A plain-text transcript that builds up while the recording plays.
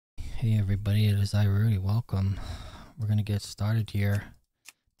Hey everybody, it is I, Rhoody. Welcome. We're gonna get started here.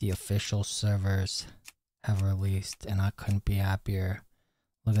 The official servers have released and I couldn't be happier.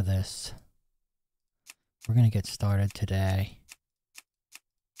 Look at this. We're gonna get started today.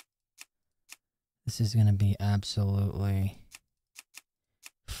 This is gonna be absolutely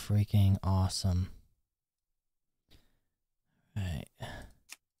freaking awesome. Right.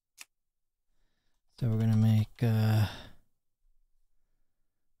 So we're gonna make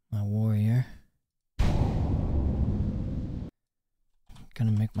my warrior.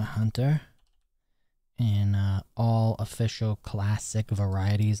 Gonna make my hunter. And all official classic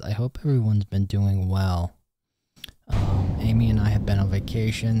varieties. I hope everyone's been doing well. Amy and I have been on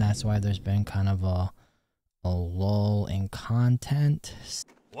vacation. That's why there's been kind of a lull in content.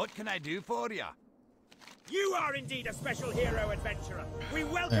 What can I do for you? You are indeed a special hero, adventurer. We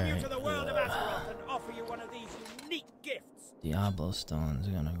welcome you to the world of Azeroth and offer you one of these unique gifts. Diablo Stone's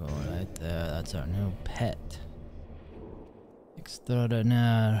gonna go right there. That's our new pet.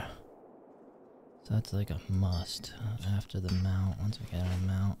 Extraordinaire. So that's like a must after the mount. Once we get a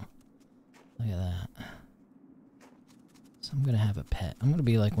mount. Look at that. So I'm gonna have a pet. I'm gonna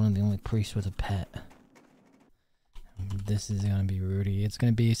be like one of the only priests with a pet. This is gonna be Rhoody. It's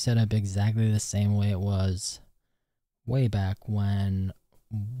gonna be set up exactly the same way it was way back when.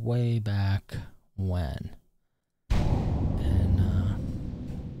 And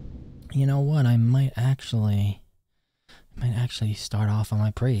you know what? I might actually start off on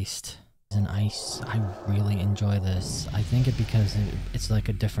my priest. And I really enjoy this. I think it because it's like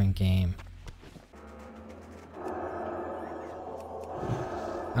a different game.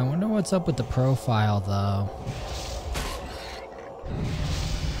 I wonder what's up with the profile though.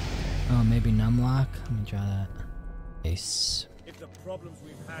 Oh, maybe numlock? Let me try that. Ace.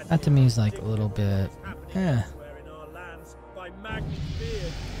 That to me is like a little bit,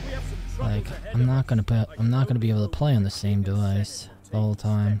 like I'm not gonna be able to play on the same device the whole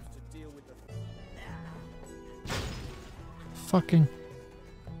time. Fucking.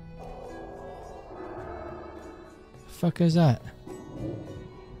 Fuck is that?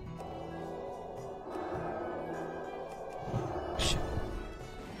 Shit.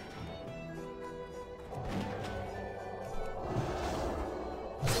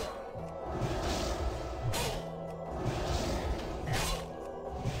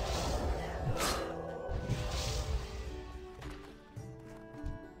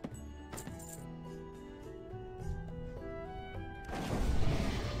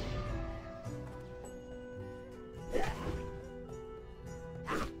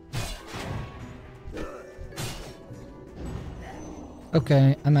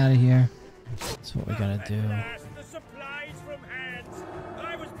 Okay, I'm out of here. That's what we gotta do.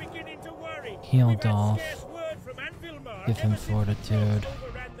 Heal Dolph. Give him fortitude.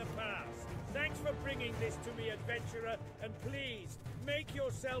 Thanks for bringing this to me, adventurer, and please make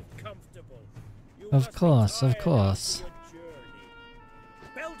yourself comfortable. Of course, of course.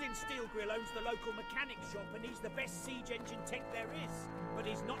 Beldin Steelgrill owns the local mechanic shop and he's the best siege engine tech there is. But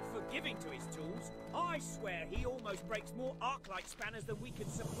he's not forgiving to his tools. I swear he almost breaks more arc-light spanners than we can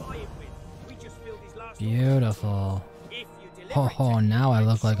supply him with. We just filled his last. Beautiful. Oh, now I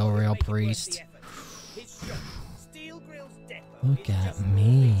look like a real priest. Look at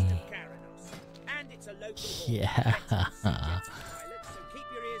me. Yeah.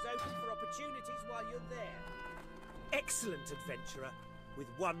 Excellent, adventurer. With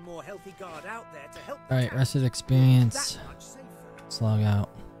one more healthy guard out there to help. Alright, rest of the experience. Let's log out.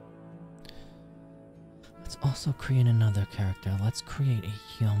 Let's also create another character. Let's create a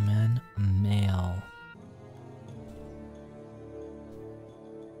human male.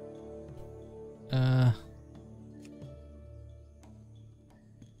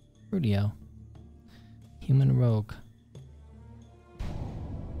 Rhoody. Human rogue.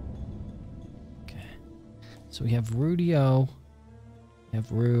 Okay. So we have Rhoody. We have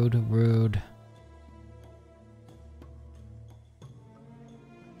Rude. Do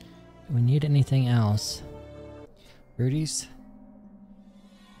we need anything else? Rhoodys?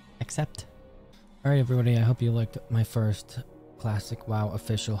 Accept. Alright everybody, I hope you liked my first Classic WoW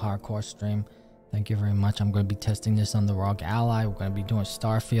official hardcore stream. Thank you very much. I'm going to be testing this on the Rogue Ally. We're going to be doing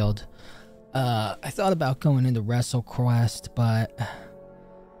Starfield. I thought about going into WrestleQuest, but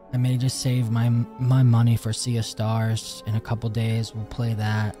I may just save my money for Sea of Stars in a couple days. We'll play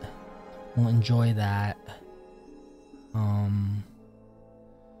that. We'll enjoy that. I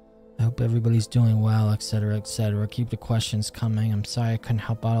hope everybody's doing well, etc., etc. Keep the questions coming. I'm sorry I couldn't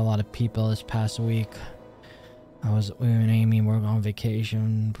help out a lot of people this past week. We and Amy were on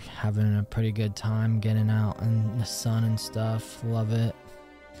vacation, having a pretty good time, getting out in the sun and stuff. Love it.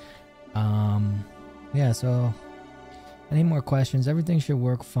 Yeah, so any more questions? Everything should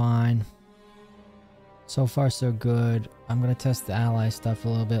work fine. So far so good. I'm gonna test the ally stuff a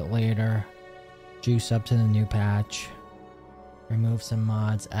little bit later. Juice up to the new patch. Remove some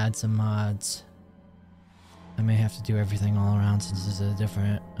mods, add some mods. I may have to do everything all around since this is a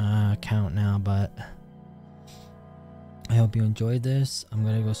different account now, but I hope you enjoyed this. I'm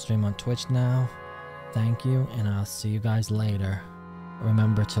gonna go stream on Twitch now. Thank you, and I'll see you guys later.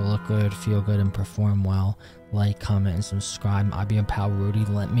 Remember to look good, feel good, and perform well. Like, comment, and subscribe. I'll be your pal Rhoody.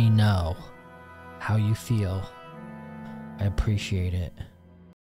 Let me know how you feel. I appreciate it.